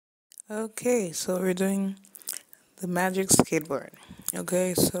Okay, so we're doing the magic skateboard.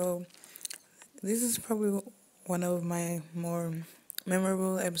 Okay, so this is probably one of my more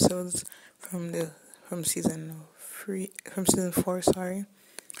memorable episodes from the from season 4. Sorry.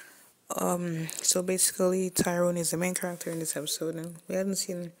 So basically, Tyrone is the main character in this episode, and we haven't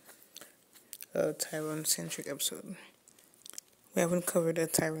seen a Tyrone centric episode. We haven't covered a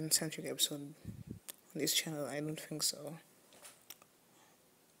Tyrone centric episode on this channel. I don't think so.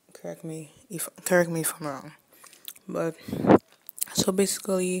 Correct me if I'm wrong. But so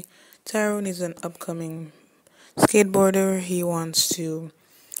basically, Tyrone is an upcoming skateboarder. He wants to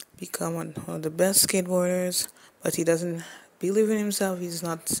become one of the best skateboarders, but he doesn't believe in himself. He's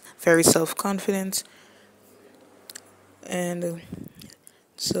not very self confident. And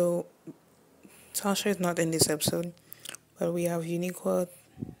so Tasha is not in this episode, but we have Uniqua,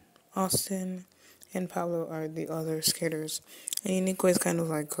 Austin, and Pablo are the other skaters. And Uniqua is kind of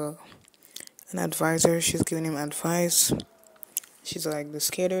like an advisor. She's giving him advice. She's like,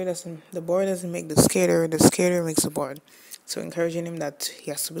 the board doesn't make the skater makes the board. So encouraging him that he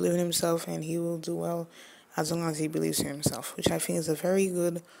has to believe in himself and he will do well as long as he believes in himself, which I think is a very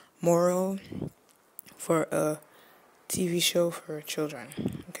good moral for a TV show for children.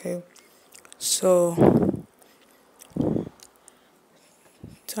 Okay, so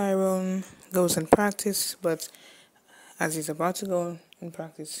Tyrone goes in practice, but as he's about to go in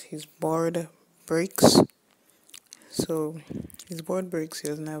practice, his board breaks. So his board breaks, he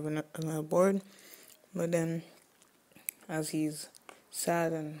doesn't have another board, but then as he's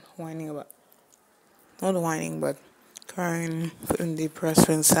sad and whining about, not whining, but crying, feeling depressed,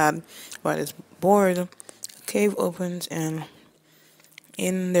 feeling sad about his board, a cave opens and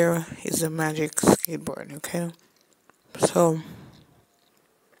in there is a magic skateboard, okay? So,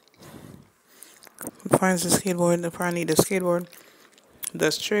 he finds the skateboard, apparently the skateboard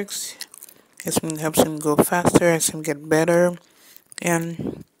does tricks, it helps him go faster, helps him get better,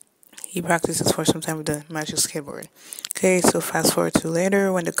 and he practices for some time with the magic skateboard. Okay, so fast forward to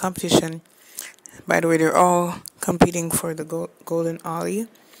later when the competition, by the way, they're all competing for the golden ollie,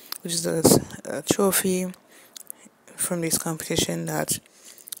 which is a trophy from this competition that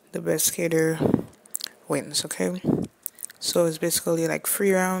the best skater wins. Okay, so it's basically like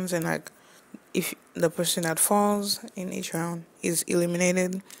 3 rounds, and like if the person that falls in each round is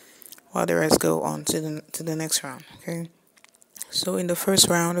eliminated, while the rest go on to the next round. Okay, so in the first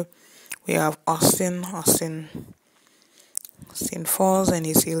round we have Austin falls and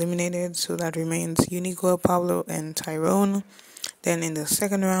is eliminated, so that remains Uniqua, Pablo, and Tyrone. Then in the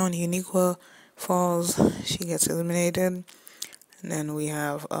second round, Uniqua falls, she gets eliminated, and then we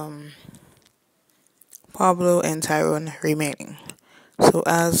have Pablo and Tyrone remaining. So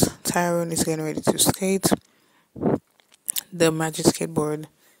as Tyrone is getting ready to skate, the magic skateboard,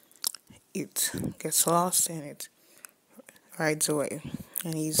 it gets lost and it rides away,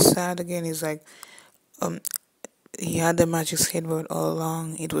 and he's sad again. He's like, he had the magic skateboard all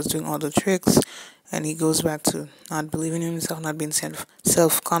along. It was doing all the tricks, and he goes back to not believing in himself, not being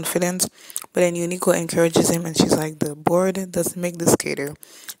self confident. But then Uniqua encourages him, and she's like, "The board doesn't make the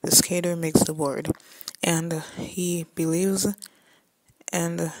skater makes the board." And he believes,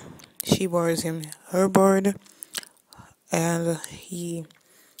 and she borrows him her board, and he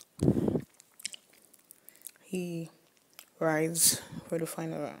rides for the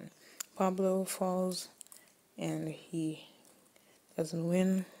final round. Pablo falls, and he doesn't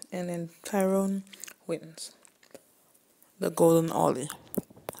win, and then Tyrone wins the golden ollie.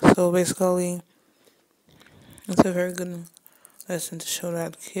 So basically, it's a very good lesson to show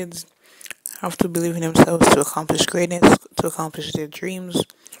that kids have to believe in themselves to accomplish greatness, to accomplish their dreams,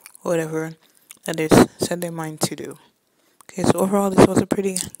 whatever that they set their mind to do. Okay, so overall, this was a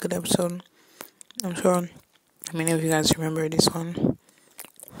pretty good episode. I'm sure many of you guys remember this one.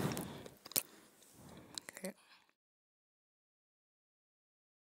 Okay.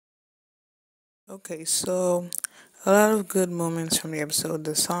 Okay, so a lot of good moments from the episode.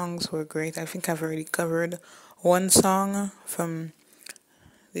 The songs were great. I think I've already covered one song from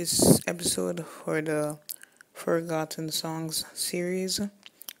this episode for the Forgotten Songs series.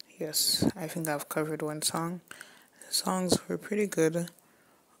 Yes, I think I've covered one song. The songs were pretty good.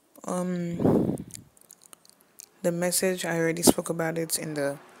 The message, I already spoke about it in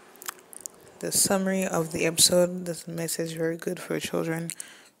the summary of the episode. The message very good for children.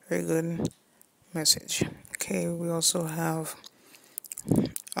 Very good message. Okay, we also have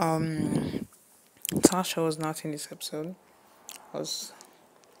Tasha was not in this episode. I was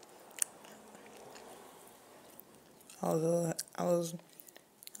I was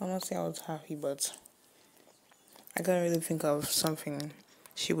I'm not saying I was happy, but I can't really think of something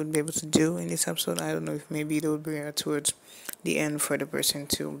she would be able to do in this episode. I don't know if maybe they would bring her towards the end for the person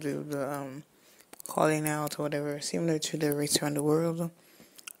to do the calling out or whatever, similar to the Race Around the World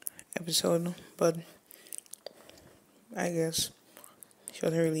episode. But I guess she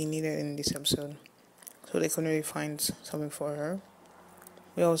wasn't really needed in this episode, so they couldn't really find something for her.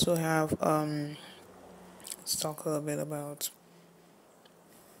 We also have let's talk a little bit about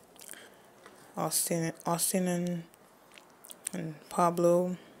Austin and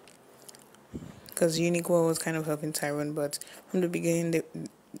Pablo, because Uniqua was kind of helping Tyrone, but from the beginning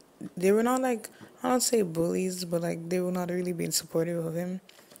they were not like, I don't say bullies, but like they were not really being supportive of him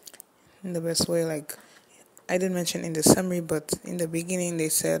in the best way. Like I didn't mention in the summary, but in the beginning they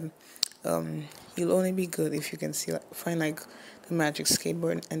said, "You'll only be good if you can find like the magic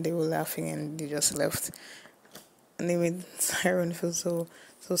skateboard," and they were laughing and they just left, and they made Tyrone feel so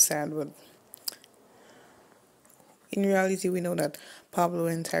sad. But in reality, we know that Pablo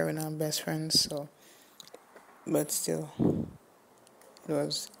and Tyrone are best friends. So, but still, it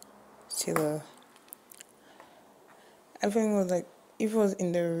was still a. I think it was like, if it was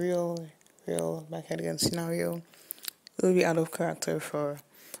in the real Backyardigans scenario, it would be out of character for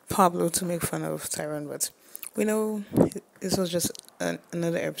Pablo to make fun of Tyrone. But we know this was just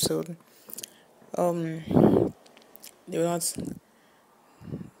another episode. They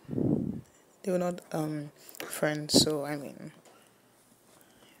were not friends, so I mean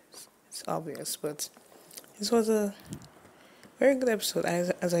it's obvious. But this was a very good episode.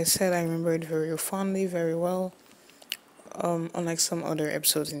 As I said, I remember it very fondly, very well. Unlike some other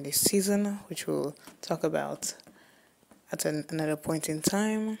episodes in this season, which we'll talk about at another point in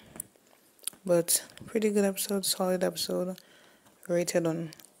time. But pretty good episode, solid episode. Rated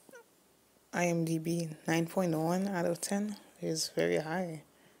on IMDb 9.1 out of 10 is very high.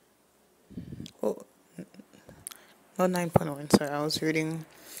 Oh, not 9.1, sorry, I was reading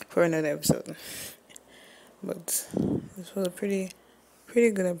for another episode. But this was a pretty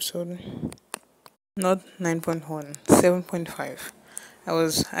good episode. Not 9.1, 7.5.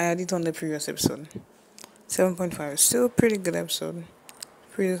 I had it on the previous episode. 7.5, still a pretty good episode.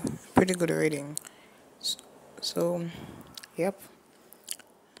 Pretty good rating. So, yep.